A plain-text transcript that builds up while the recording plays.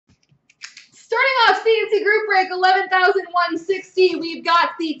Fancy group break 11,160. We've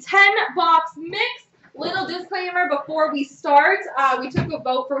got the 10-box mix. Little disclaimer before we start. We took a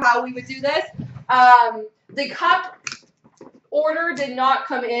vote for how we would do this. The cup order did not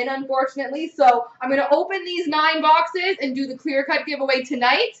come in, unfortunately. So I'm going to open these 9 boxes and do the clear cut giveaway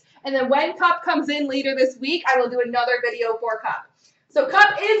tonight. And then when cup comes in later this week, I will do another video for cup. So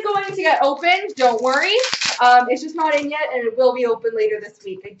cup is going to get opened. Don't worry. It's just not in yet, and it will be open later this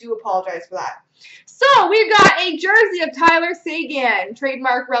week. I do apologize for that. So we've got a jersey of Tyler Seguin,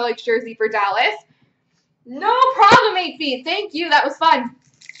 trademark relics jersey for Dallas. No problem, 8 feet. Thank you. That was fun.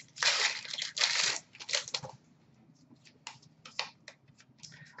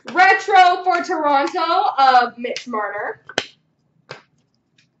 Retro for Toronto of Mitch Marner.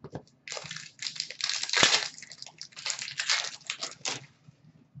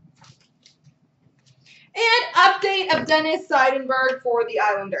 And update of Dennis Seidenberg for the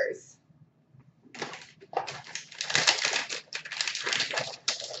Islanders.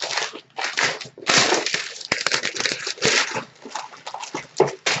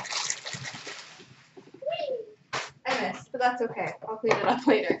 I missed, but that's okay. I'll clean it up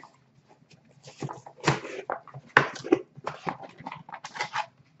later.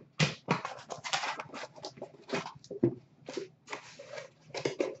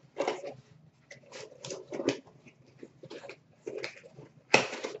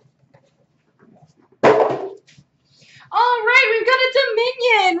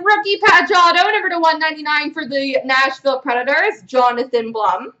 Rookie patch auto, number to 199 for the Nashville Predators, Jonathan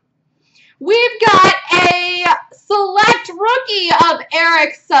Blum. We've got a select rookie of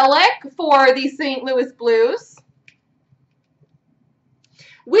Eric Selleck for the St. Louis Blues.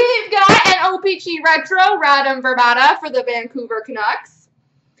 We've got an OPG Retro, Radim Verbata for the Vancouver Canucks.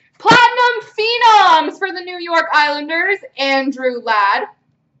 Platinum Phenoms for the New York Islanders, Andrew Ladd.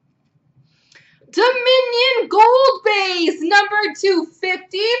 Dominion Gold Base, number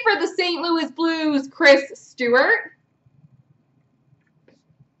 250 for the St. Louis Blues, Chris Stewart.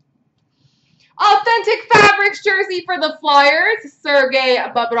 Authentic Fabrics jersey for the Flyers, Sergei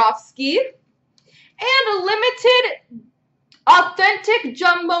Bobrovsky. And a limited authentic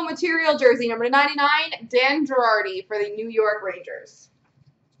jumbo material jersey, number 99, Dan Girardi for the New York Rangers.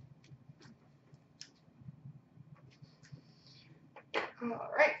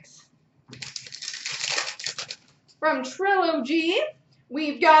 All right. From Trilogy,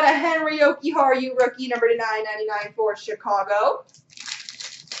 we've got a Henry Jokiharju rookie, number to 999 for Chicago.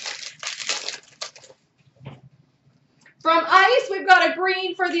 From Ice, we've got a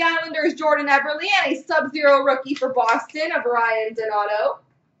green for the Islanders, Jordan Eberle, and a Sub-Zero rookie for Boston of Ryan Donato.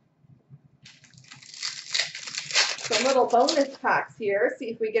 Some little bonus packs here, see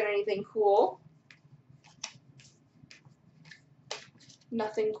if we get anything cool.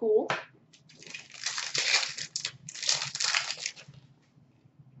 Nothing cool.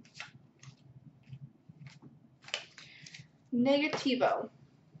 Negativo.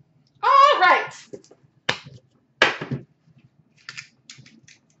 All right.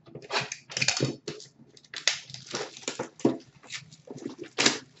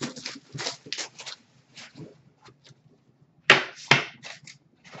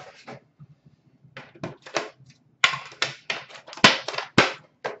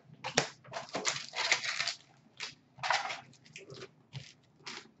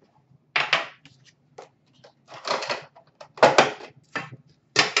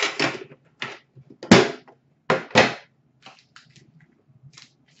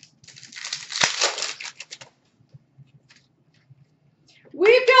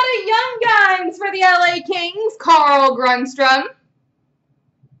 We've got a Young Guns for the LA Kings, Carl Grundstrom.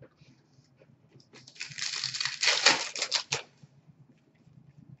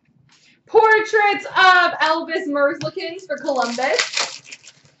 Portraits of Elvis Merzlikins for Columbus.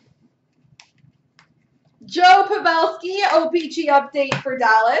 Joe Pavelski, OPG update for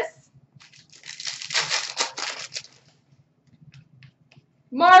Dallas.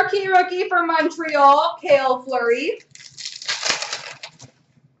 Marquee rookie for Montreal, Cale Fleury.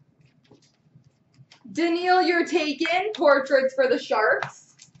 Daniil Yurtakin, portraits for the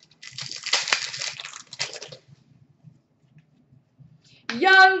Sharks.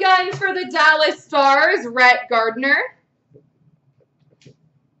 Young Guns for the Dallas Stars, Rhett Gardner.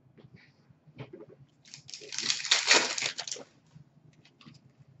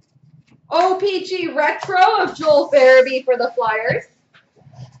 OPG Retro of Joel Farabee for the Flyers.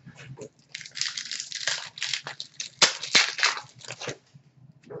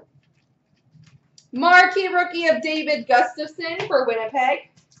 Marquee rookie of David Gustafson for Winnipeg.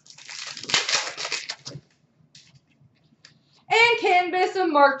 And canvas of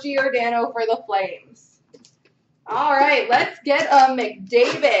Mark Giordano for the Flames. All right, let's get a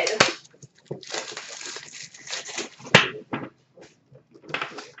McDavid.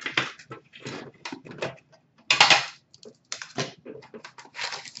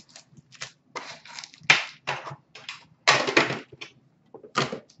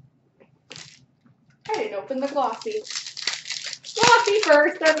 I didn't open the glossy. Glossy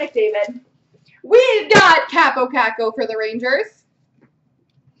first, then McDavid. We've got Capo Caco for the Rangers.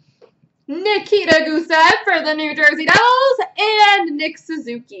 Nikita Gusev for the New Jersey Devils. And Nick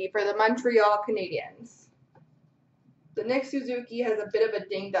Suzuki for the Montreal Canadiens. The Nick Suzuki has a bit of a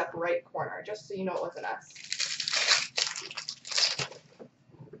dinged up right corner, just so you know it wasn't us.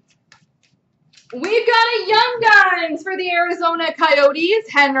 We've got a Young Guns for the Arizona Coyotes,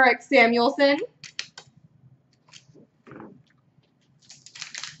 Henrik Samuelsson.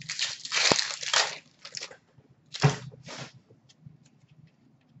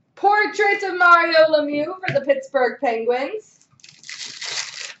 Portrait of Mario Lemieux for the Pittsburgh Penguins.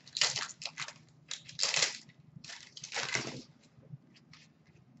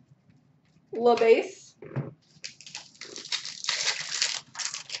 LaBase.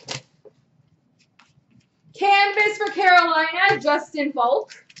 Canvas for Carolina, Justin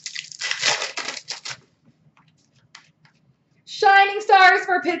Falk. Shining Stars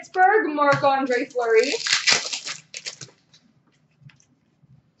for Pittsburgh, Marc-Andre Fleury.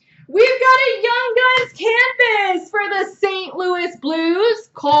 We've got a Young Guns canvas for the St. Louis Blues,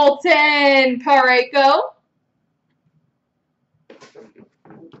 Colton Parayko.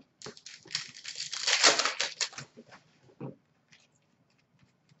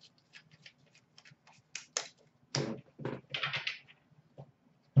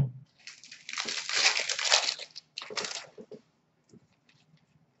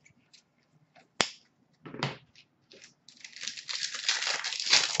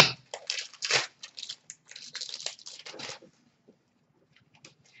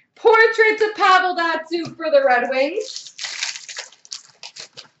 Portrait of Pavel Datsyuk for the Red Wings.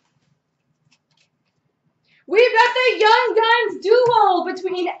 We've got the Young Guns duo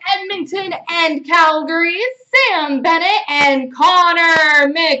between Edmonton and Calgary, Sam Bennett and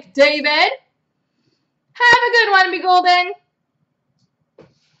Connor McDavid. Have a good one, Be Golden.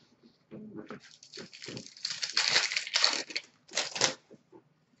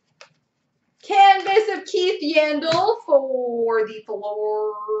 Canvas of Keith Yandel for the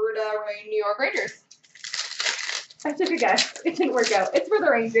New York Rangers. I took a guess. It didn't work out. It's for the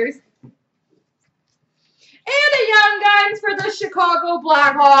Rangers. And a Young Guns for the Chicago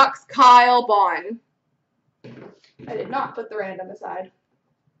Blackhawks, Kyle Bond. I did not put the random aside.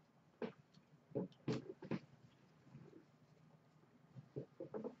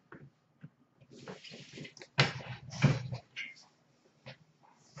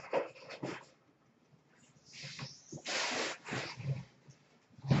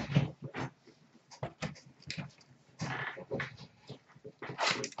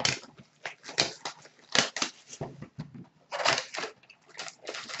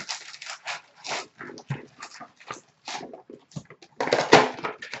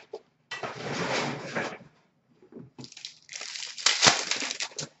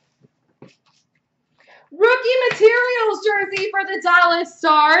 Rookie Materials jersey for the Dallas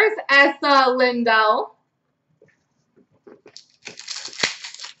Stars, Esa Lindell.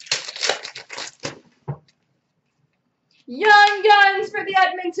 Young Guns for the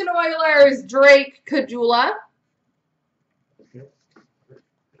Edmonton Oilers, Drake Caggiula.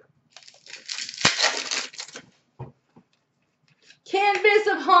 Canvas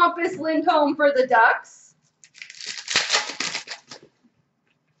of Hampus Lindholm for the Ducks.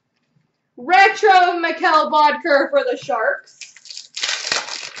 Retro of Mikkel Bodker for the Sharks.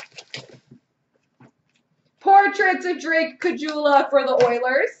 Portraits of Drake Caggiula for the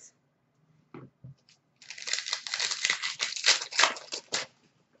Oilers.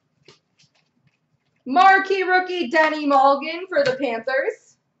 Marquee rookie Denny Mulligan for the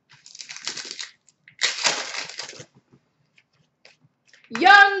Panthers.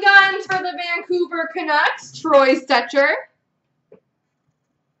 Young Guns for the Vancouver Canucks, Troy Stecher.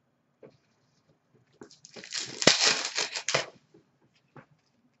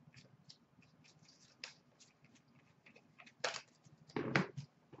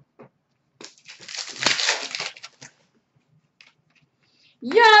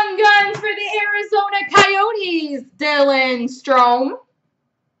 Young Guns for the Arizona Coyotes, Dylan Strome.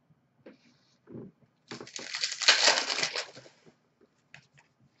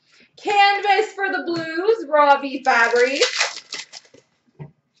 Canvas for the Blues, Robbie Fabry.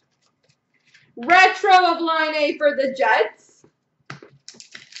 Retro of Line A for the Jets.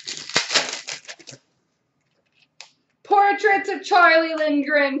 Portraits of Charlie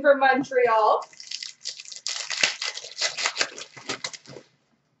Lindgren for Montreal.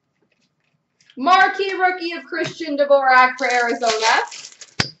 Marquee rookie of Christian Dvorak for Arizona.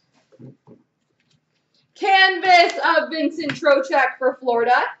 Canvas of Vincent Trocheck for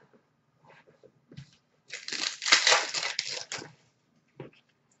Florida.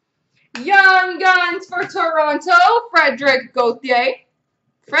 Young Guns for Toronto, Frederic Gauthier.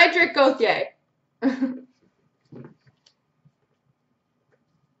 Frederic Gauthier.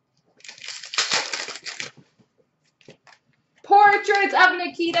 Portraits of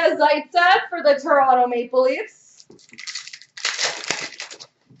Nikita Zaitsev for the Toronto Maple Leafs.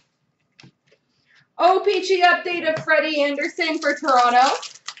 OPG update of Freddie Anderson for Toronto.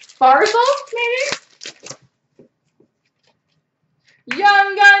 Barzal, maybe?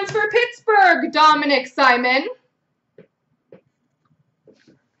 Young Guns for Pittsburgh, Dominic Simon.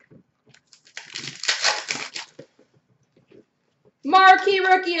 Marquee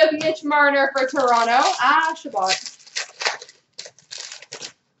rookie of Mitch Marner for Toronto. Shabbat.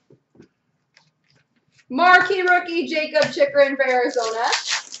 Marquee rookie Jacob Chikrin for Arizona.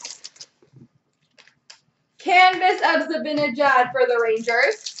 Canvas of Zibanejad for the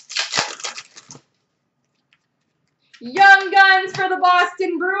Rangers. Young Guns for the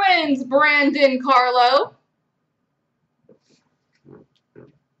Boston Bruins, Brandon Carlo.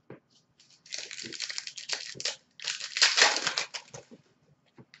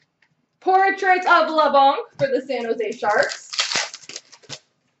 Portraits of LeBlanc for the San Jose Sharks.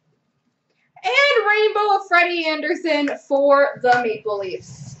 And Rainbow of Freddie Anderson for the Maple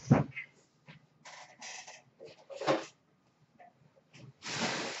Leafs.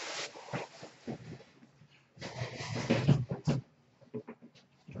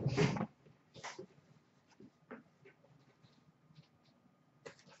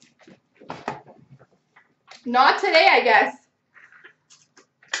 Not today, I guess.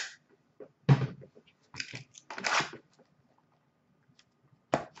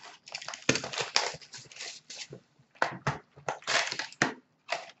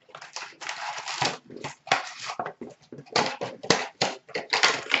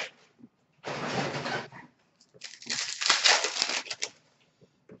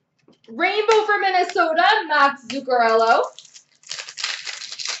 Rainbow for Minnesota, Max Zuccarello.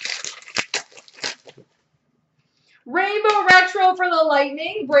 Rainbow Retro for the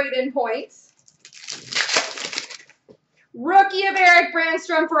Lightning, Braden Point. Rookie of Eric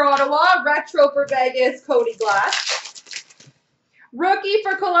Brandstrom for Ottawa, Retro for Vegas, Cody Glass. Rookie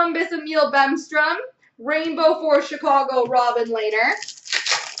for Columbus, Emil Bemstrom. Rainbow for Chicago, Robin Lehner.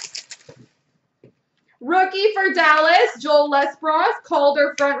 Rookie for Dallas, Joel Lesbroff.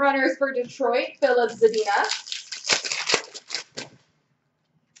 Calder frontrunners for Detroit, Philip Zadina.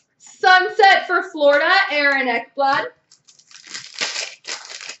 Sunset for Florida, Aaron Ekblad.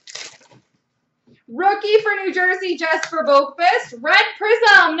 Rookie for New Jersey, Jesper Boqvist. Red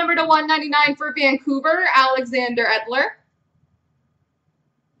Prism, number to 199 for Vancouver, Alexander Edler.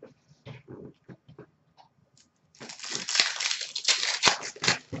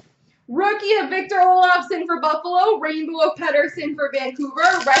 Rookie of Victor Olofsson for Buffalo. Rainbow of Pettersson for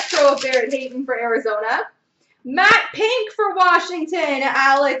Vancouver. Retro of Barrett Hayton for Arizona. Matt Pink for Washington,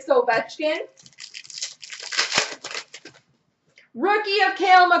 Alex Ovechkin. Rookie of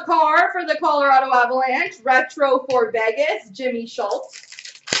Cale Makar for the Colorado Avalanche. Retro for Vegas, Jimmy Schultz.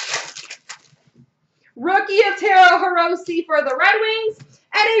 Rookie of Taro Hirose for the Red Wings.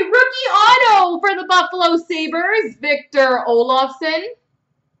 And a rookie auto for the Buffalo Sabres, Victor Olofsson.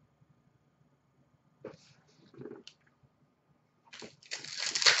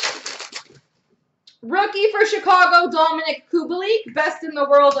 Rookie for Chicago, Dominic Kubalik. Best in the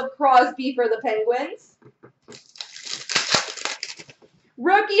world of Crosby for the Penguins.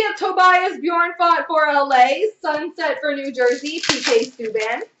 Rookie of Tobias Bjornfot for LA. Sunset for New Jersey, PK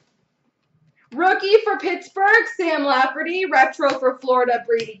Subban. Rookie for Pittsburgh, Sam Lafferty. Retro for Florida,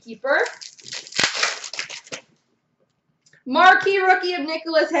 Brady Keeper. Marquee rookie of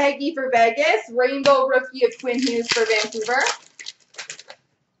Nicholas Hagee for Vegas. Rainbow rookie of Quinn Hughes for Vancouver.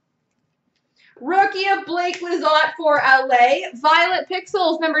 Rookie of Blake Lizotte for LA. Violet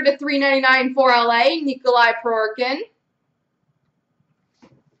Pixels, number to 399 for LA, Nikolai Prorkin.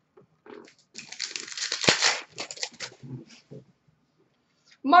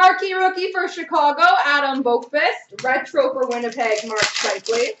 Marquee rookie for Chicago, Adam Boqvist. Retro for Winnipeg, Mark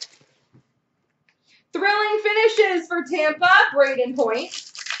Scheifele. Thrilling finishes for Tampa, Braden Point.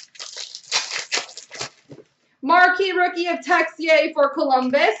 Marquee rookie of Texier for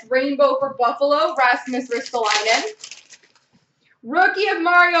Columbus. Rainbow for Buffalo, Rasmus Ristolainen. Rookie of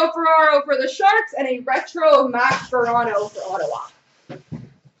Mario Ferraro for the Sharks, and a retro of Max Verano for Ottawa.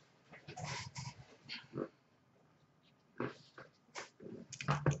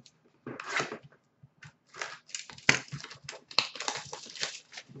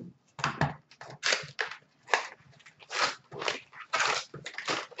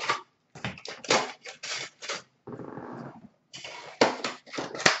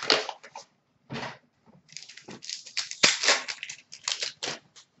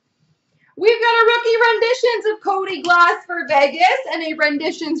 We've got a rookie renditions of Cody Glass for Vegas and a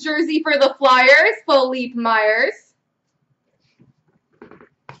renditions jersey for the Flyers, Philippe Myers.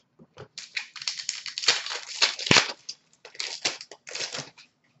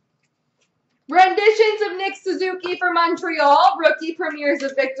 Renditions of Nick Suzuki for Montreal, rookie premieres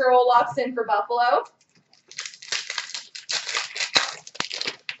of Victor Olofsson for Buffalo.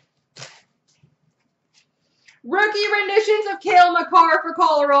 Rookie renditions of Cale Makar for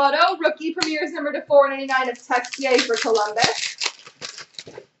Colorado. Rookie premieres number to 499 of Texier for Columbus.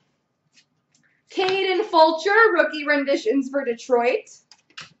 Caden Fulcher, rookie renditions for Detroit.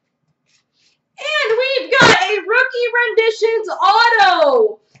 And we've got a rookie renditions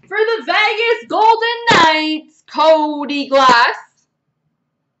auto for the Vegas Golden Knights, Cody Glass.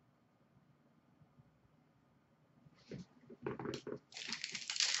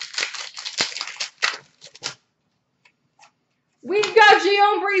 We've got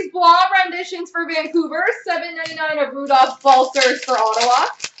Guillaume Brisebois renditions for Vancouver, $7.99 of Rudolph Balcers for Ottawa.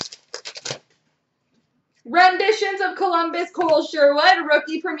 Renditions of Columbus Cole Sherwood,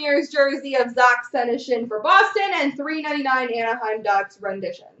 rookie premieres jersey of Zach Senyshyn for Boston, and $3.99 Anaheim Ducks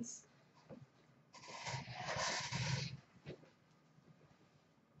renditions.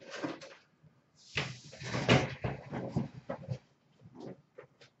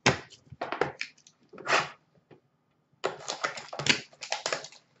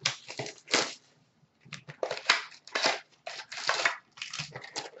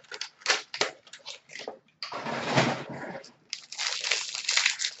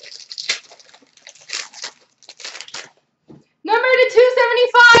 Number to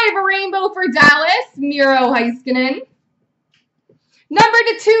 275, rainbow for Dallas, Miro Heiskanen. Number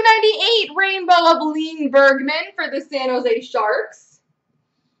to 298, rainbow of Lean Bergman for the San Jose Sharks.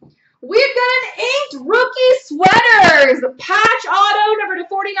 We've got an inked rookie sweaters, patch auto, number to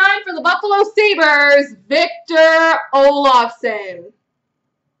 49 for the Buffalo Sabres, Victor Olofsson.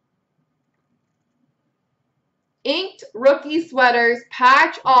 Inked rookie sweaters,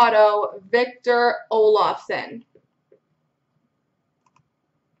 patch auto, Victor Olofsson.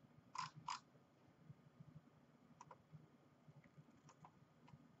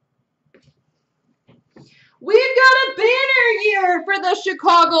 We've got a banner here for the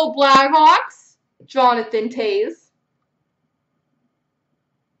Chicago Blackhawks, Jonathan Toews.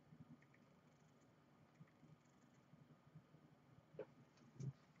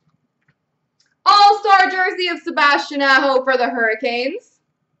 All-Star jersey of Sebastian Aho for the Hurricanes.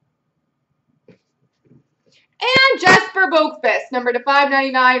 And Jesper Boakfist, number to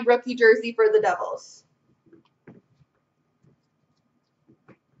 599, rookie jersey for the Devils.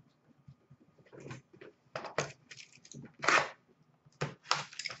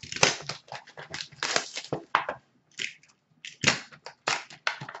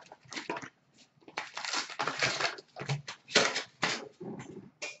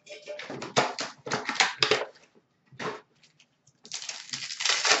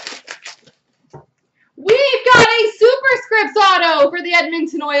 We've got a Superscripts auto for the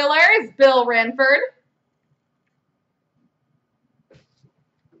Edmonton Oilers, Bill Ranford.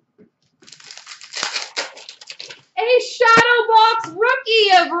 A Shadow Box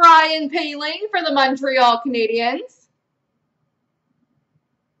rookie of Ryan Poehling for the Montreal Canadiens.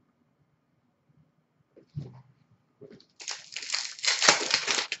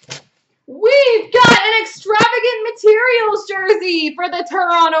 We've got an extravagant materials jersey for the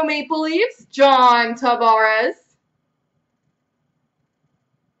Toronto Maple Leafs, John Tavares.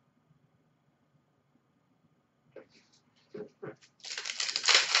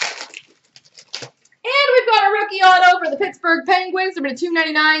 And we've got a rookie auto for the Pittsburgh Penguins, number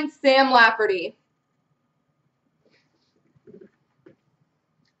 299, Sam Lafferty.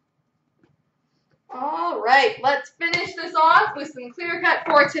 All right, let's finish this off with some clear cut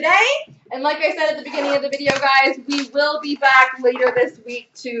for today. And like I said at the beginning of the video, guys, we will be back later this week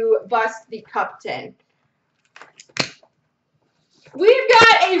to bust the cup tin. We've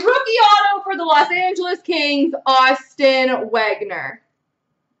got a rookie auto for the Los Angeles Kings, Austin Wagner.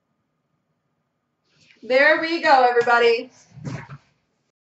 There we go, everybody.